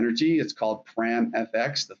microwave energy. It's called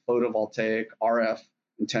PRAM-FX, the Photovoltaic RF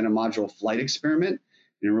Antenna Module Flight Experiment.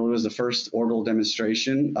 And it really was the first orbital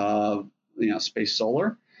demonstration of space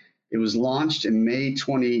solar. It was launched in May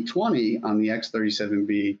 2020 on the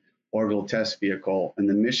X-37B orbital test vehicle, and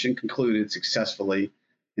the mission concluded successfully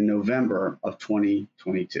in November of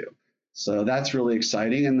 2022. So that's really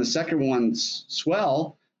exciting. And the second one,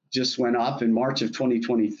 Swell, just went up in March of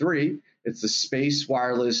 2023. It's the Space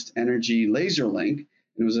Wireless Energy Laser Link. And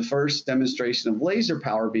it was the first demonstration of laser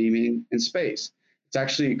power beaming in space. It's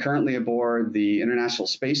actually currently aboard the International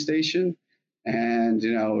Space Station, and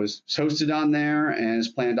it was hosted on there and is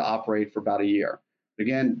planned to operate for about a year.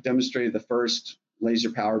 Again, demonstrated the first laser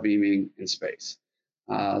power beaming in space.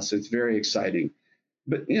 So it's very exciting.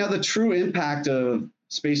 But the true impact of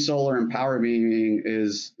space solar and power beaming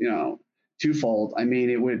is twofold. I mean,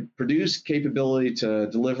 it would produce capability to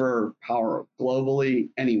deliver power globally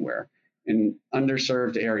anywhere in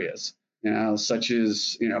underserved areas. Such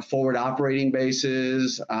as forward operating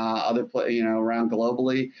bases, other around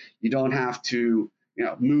globally. You don't have to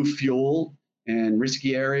move fuel in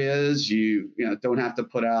risky areas. You don't have to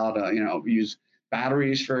put out use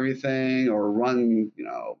batteries for everything, or run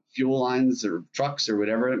fuel lines or trucks or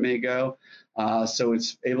whatever it may go. So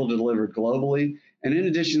it's able to deliver globally. And in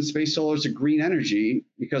addition, space solar is a green energy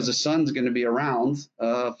because the sun's going to be around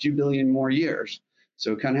a few billion more years.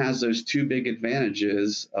 So it kind of has those two big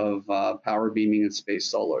advantages of power beaming and space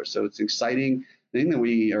solar. So it's an exciting thing that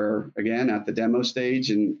we are, again, at the demo stage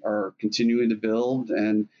and are continuing to build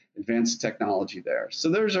and advance the technology there. So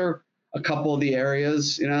those are a couple of the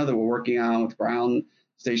areas, that we're working on with ground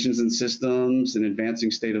stations and systems and advancing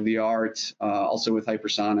state of the art, also with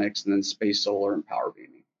hypersonics, and then space solar and power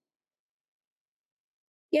beaming.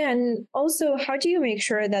 Yeah, and also, how do you make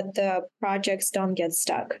sure that the projects don't get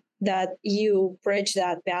stuck, that you bridge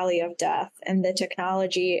that valley of death and the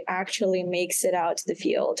technology actually makes it out to the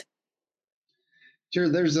field? Sure.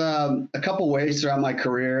 There's a couple ways throughout my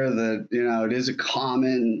career that, it is a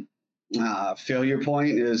common failure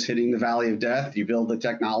point is hitting the valley of death. You build the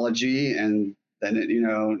technology and then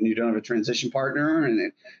you don't have a transition partner and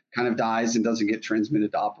it kind of dies and doesn't get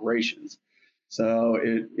transmitted to operations. So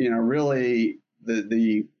really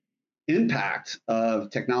the impact of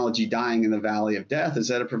technology dying in the valley of death is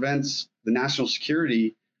that it prevents the national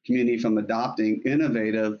security community from adopting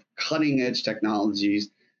innovative, cutting edge technologies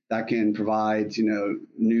that can provide,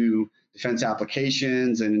 new defense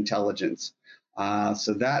applications and intelligence.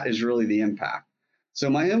 So that is really the impact. So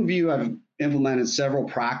my own view, I've implemented several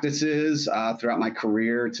practices throughout my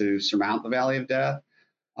career to surmount the valley of death.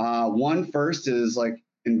 One first is like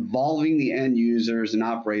involving the end users and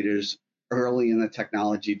operators early in the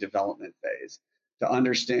technology development phase to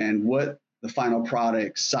understand what the final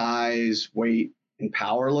product size, weight, and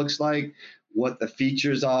power looks like, what the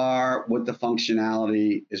features are, what the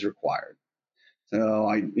functionality is required. So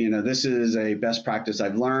this is a best practice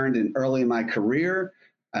I've learned. And early in my career,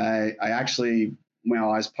 I actually, I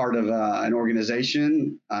was part of an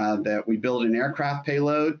organization that we built an aircraft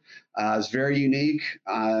payload. It's very unique.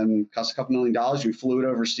 Cost a couple $1 million. We flew it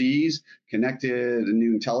overseas, connected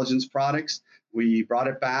new intelligence products. We brought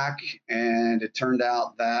it back, and it turned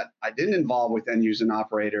out that I didn't involve with end users and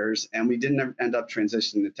operators, and we didn't end up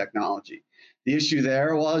transitioning the technology. The issue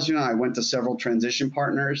there was, I went to several transition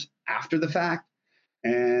partners after the fact,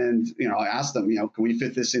 and I asked them, can we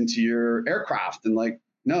fit this into your aircraft? And like,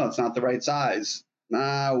 no, it's not the right size.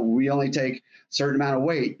 We only take a certain amount of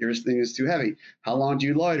weight. Your thing is too heavy. How long do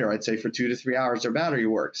you loiter? I'd say for 2 to 3 hours, their battery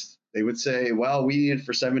works. They would say, well, we need it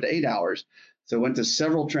for 7 to 8 hours. So I went to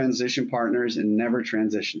several transition partners and never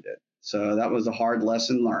transitioned it. So that was a hard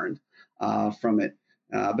lesson learned from it.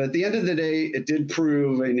 But at the end of the day, it did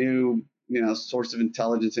prove a new, source of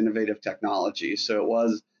intelligence, innovative technology. So it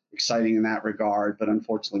was exciting in that regard, but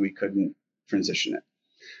unfortunately we couldn't transition it.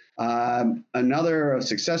 Another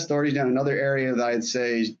success story down another area that I'd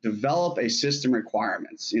say is develop a system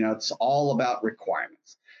requirements. It's all about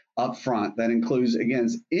requirements up front. That includes, again,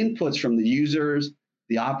 inputs from the users,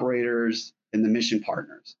 the operators, and the mission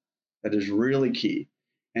partners. That is really key.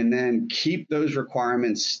 And then keep those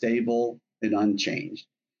requirements stable and unchanged.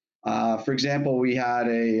 For example, we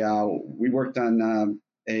worked on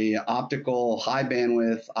a high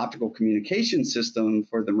bandwidth optical communication system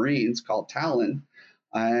for the Marines called Talon.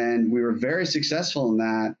 And we were very successful in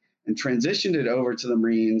that and transitioned it over to the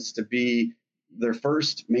Marines to be their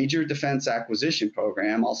first major defense acquisition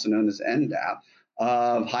program, also known as NDAP,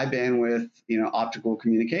 of high bandwidth, optical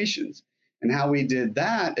communications. And how we did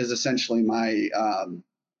that is essentially my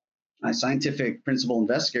scientific principal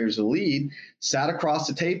investigators, the lead, sat across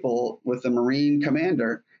the table with the Marine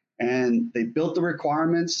commander, and they built the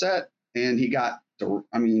requirement set, and she got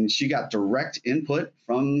direct input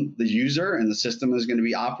from the user and the system is going to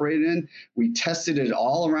be operated in. We tested it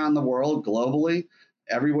all around the world globally,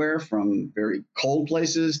 everywhere from very cold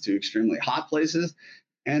places to extremely hot places,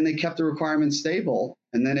 and they kept the requirements stable,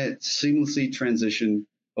 and then it seamlessly transitioned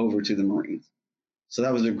over to the Marines. So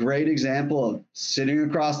that was a great example of sitting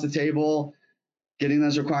across the table, getting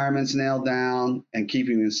those requirements nailed down, and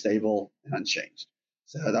keeping them stable and unchanged.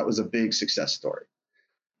 So that was a big success story.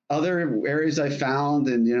 Other areas I found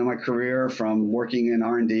in my career from working in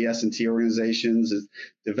R&D, S&T organizations is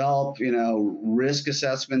develop risk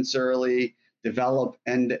assessments early, develop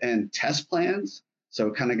end-to-end test plans. So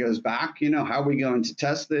it kind of goes back, how are we going to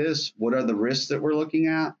test this? What are the risks that we're looking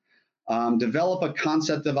at? Develop a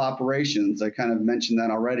concept of operations. I kind of mentioned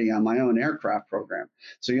that already on my own aircraft program.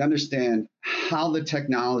 So you understand how the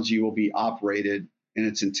technology will be operated in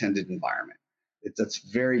its intended environment. That's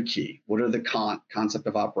very key. What are the concept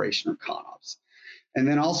of operation or ConOps? And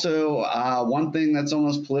then also one thing that's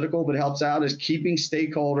almost political but helps out is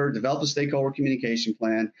develop a stakeholder communication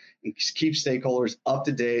plan and keep stakeholders up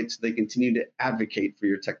to date so they continue to advocate for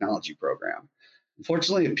your technology program.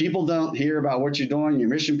 Unfortunately, if people don't hear about what you're doing, your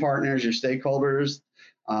mission partners, your stakeholders,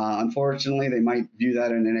 unfortunately, they might view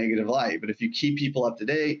that in a negative light. But if you keep people up to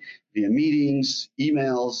date via meetings,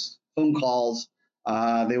 emails, phone calls,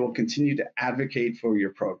 they will continue to advocate for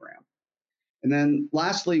your program. And then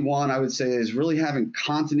lastly, one I would say is really having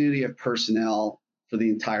continuity of personnel for the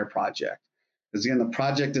entire project. Because again, the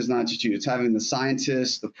project is not just you, it's having the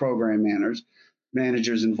scientists, the program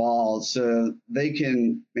managers involved so they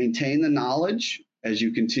can maintain the knowledge as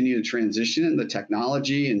you continue to transition the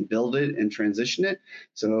technology and build it and transition it.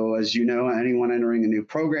 So as you know, anyone entering a new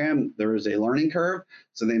program, there is a learning curve.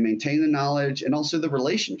 So they maintain the knowledge and also the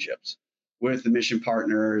relationships with the mission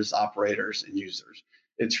partners, operators, and users.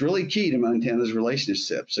 It's really key to maintain those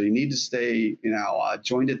relationships. So you need to stay,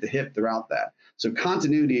 joined at the hip throughout that. So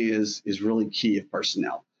continuity is really key of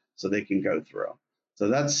personnel, so they can go through. So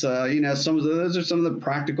that's those are some of the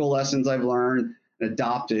practical lessons I've learned and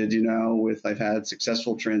adopted. I've had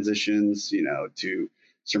successful transitions, to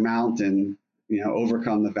surmount and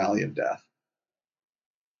overcome the valley of death.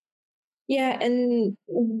 Yeah, and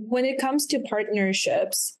when it comes to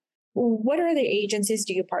partnerships, what other agencies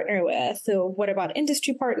do you partner with? So what about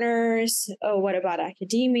industry partners? What about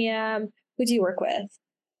academia? Who do you work with?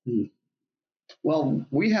 Well,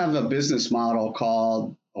 we have a business model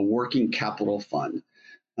called a working capital fund.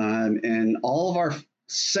 And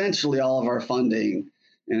essentially all of our funding,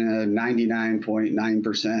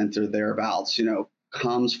 99.9% or thereabouts,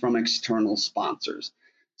 comes from external sponsors.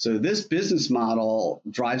 So this business model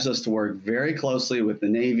drives us to work very closely with the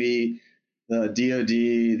Navy, the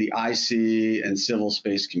DoD, the IC, and civil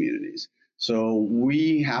space communities. So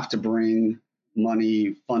we have to bring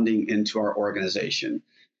funding into our organization.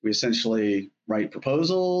 We essentially write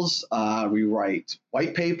proposals, we write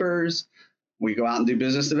white papers, we go out and do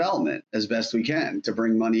business development as best we can to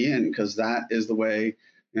bring money in, because that is the way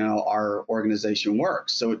our organization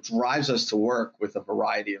works. So it drives us to work with a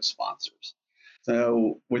variety of sponsors.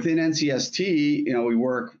 So within NCST, we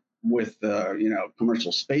work with the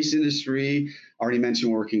commercial space industry. I already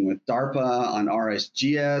mentioned working with DARPA on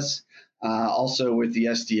RSGS. Also with the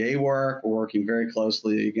SDA work, we're working very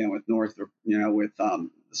closely again with the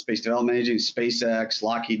Space Development Agency, SpaceX,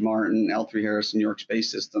 Lockheed Martin, L3 Harris, New York Space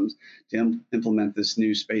Systems to implement this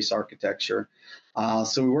new space architecture.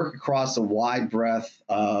 So we work across a wide breadth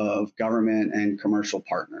of government and commercial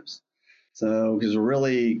partners. So because we're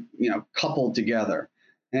really coupled together.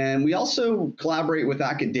 And we also collaborate with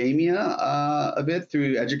academia a bit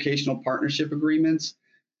through educational partnership agreements.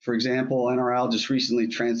 For example, NRL just recently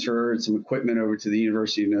transferred some equipment over to the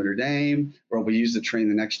University of Notre Dame, where we use to train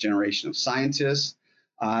the next generation of scientists.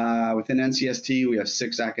 Within NCST, we have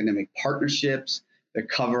 6 academic partnerships that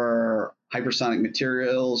cover hypersonic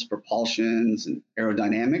materials, propulsions, and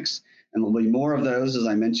aerodynamics. And there'll be more of those, as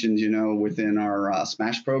I mentioned, within our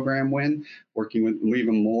SMASH program working with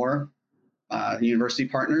even more university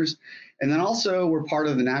partners. And then also we're part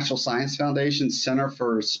of the National Science Foundation Center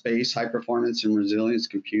for Space, High Performance, and Resilience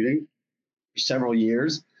Computing for several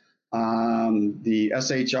years. The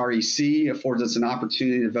SHREC affords us an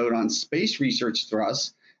opportunity to vote on space research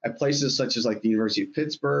thrusts at places such as like the University of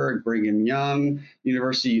Pittsburgh, Brigham Young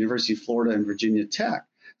University of Florida, and Virginia Tech.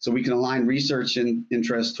 So we can align research and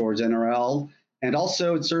interest towards NRL. And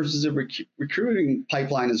also it serves as a recruiting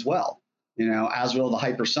pipeline as well. As will the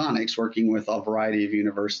Hypersonics, working with a variety of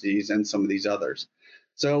universities and some of these others.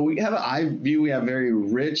 So we have very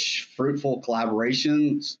rich, fruitful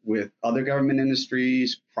collaborations with other government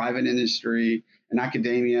industries, private industry, and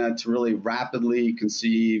academia to really rapidly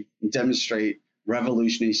conceive and demonstrate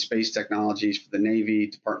revolutionary space technologies for the Navy,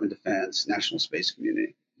 Department of Defense, national space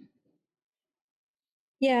community.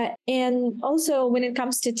 Yeah, and also when it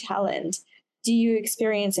comes to talent, do you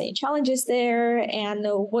experience any challenges there? And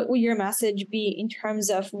what would your message be in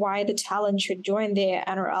terms of why the talent should join the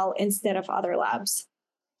NRL instead of other labs?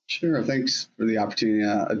 Sure, thanks for the opportunity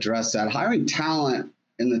to address that. Hiring talent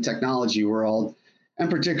in the technology world,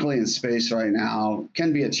 and particularly in space right now,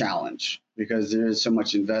 can be a challenge because there is so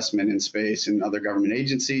much investment in space in other government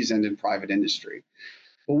agencies and in private industry.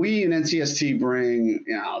 But we in NCST bring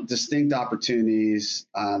distinct opportunities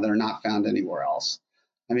that are not found anywhere else.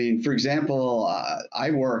 I mean, for example,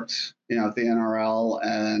 I worked at the NRL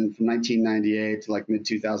and from 1998 to like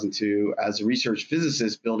mid-2002 as a research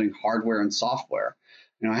physicist building hardware and software.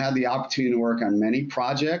 I had the opportunity to work on many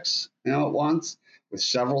projects at once with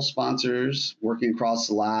several sponsors working across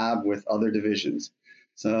the lab with other divisions.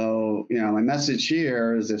 So, my message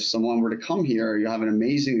here is if someone were to come here, you'll have an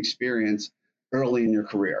amazing experience early in your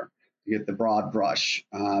career to get the broad brush.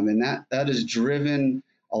 And that is driven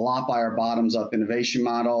a lot by our bottoms-up innovation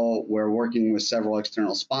model. We're working with several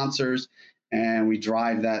external sponsors, and we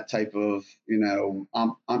drive that type of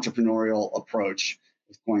entrepreneurial approach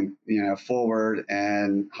with going forward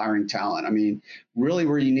and hiring talent. I mean, really,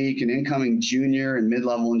 we're unique. And incoming junior and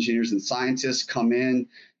mid-level engineers and scientists come in.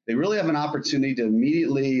 They really have an opportunity to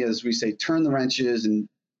immediately, as we say, turn the wrenches and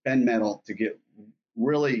bend metal to get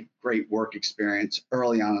really great work experience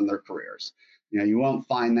early on in their careers. You won't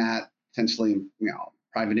find that potentially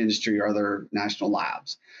private industry or other national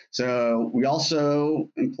labs. So we also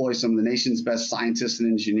employ some of the nation's best scientists and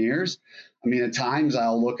engineers. I mean, at times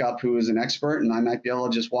I'll look up who is an expert, and I might be able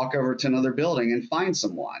to just walk over to another building and find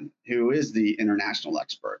someone who is the international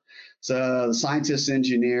expert. So the scientists and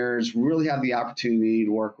engineers really have the opportunity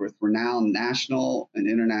to work with renowned national and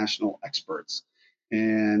international experts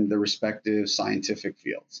in the respective scientific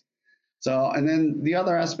fields. So, and then the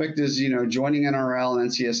other aspect is, joining NRL and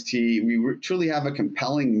NCST, we truly have a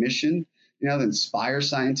compelling mission, that inspires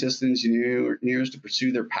scientists and engineers to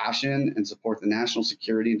pursue their passion and support the national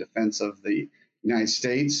security and defense of the United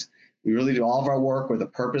States. We really do all of our work with a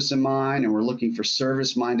purpose in mind, and we're looking for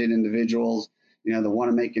service-minded individuals, that want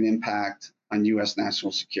to make an impact on U.S.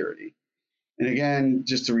 national security. And again,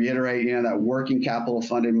 just to reiterate, that working capital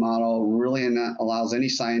funded model really allows any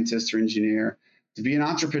scientist or engineer to be an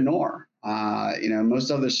entrepreneur. Most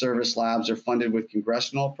other service labs are funded with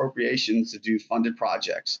congressional appropriations to do funded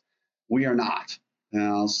projects. We are not.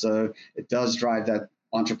 So it does drive that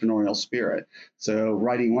entrepreneurial spirit. So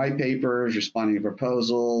writing white papers, responding to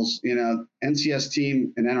proposals, NCS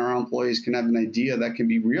team and NRL employees can have an idea that can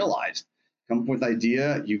be realized. Come up with an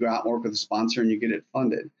idea, you go out and work with a sponsor and you get it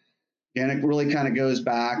funded. And it really kind of goes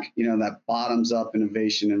back, that bottoms up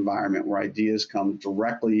innovation environment where ideas come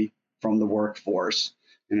directly from the workforce,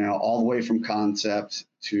 all the way from concept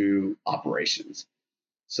to operations.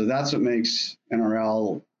 So that's what makes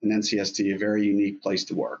NRL and NCST a very unique place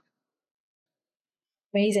to work.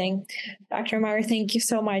 Amazing. Dr. Meier, thank you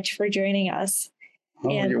so much for joining us.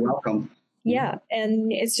 You're welcome. Yeah,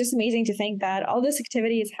 and it's just amazing to think that all this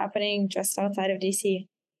activity is happening just outside of DC.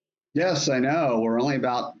 Yes, I know. We're only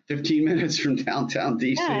about 15 minutes from downtown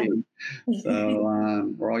DC. Yeah.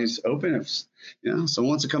 So we're always open. If someone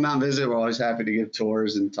wants to come out and visit, we're always happy to give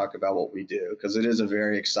tours and talk about what we do, because it is a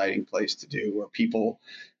very exciting place to do, where people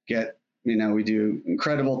get, we do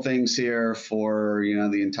incredible things here for,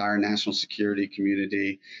 the entire national security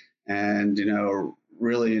community. And,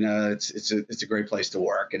 really, it's a great place to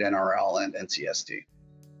work at NRL and NCST.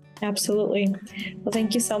 Absolutely. Well,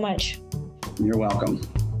 thank you so much. You're welcome.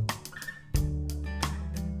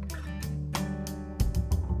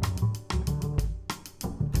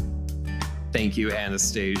 Thank you,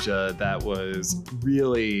 Anastasia. That was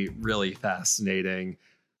really, really fascinating.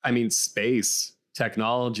 I mean, space,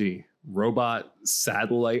 technology, robot,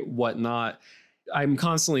 satellite, whatnot. I'm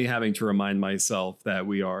constantly having to remind myself that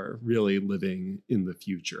we are really living in the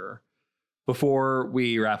future. Before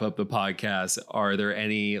we wrap up the podcast, are there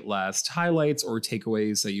any last highlights or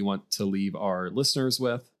takeaways that you want to leave our listeners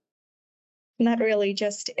with? Not really,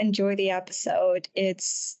 just enjoy the episode.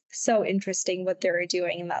 It's so interesting what they're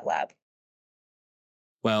doing in that lab.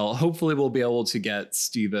 Well, hopefully we'll be able to get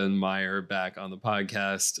Steven Meier back on the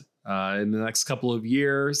podcast in the next couple of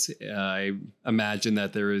years. I imagine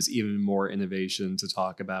that there is even more innovation to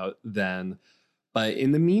talk about then. But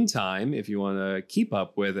in the meantime, if you want to keep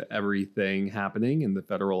up with everything happening in the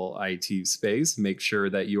federal IT space, make sure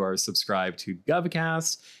that you are subscribed to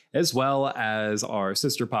GovCast, as well as our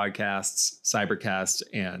sister podcasts, Cybercast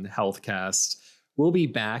and Healthcast. We'll be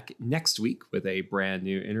back next week with a brand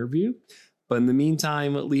new interview. But in the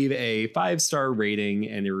meantime, leave a 5-star rating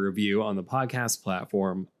and a review on the podcast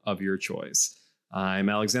platform of your choice. I'm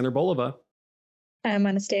Alexander Bolova. I'm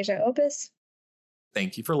Anastasia Opus.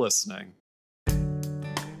 Thank you for listening.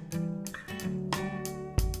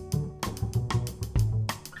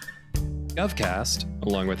 GovCast,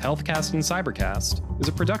 along with Healthcast and Cybercast, is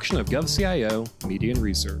a production of GovCIO Media and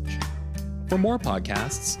Research. For more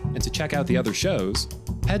podcasts and to check out the other shows,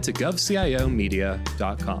 head to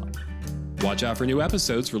govciomedia.com. Watch out for new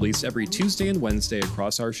episodes released every Tuesday and Wednesday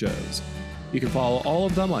across our shows. You can follow all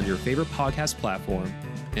of them on your favorite podcast platform.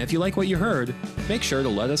 And if you like what you heard, make sure to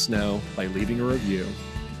let us know by leaving a review.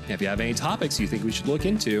 And if you have any topics you think we should look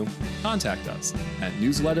into, contact us at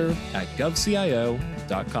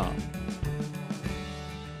newsletter@govcio.com.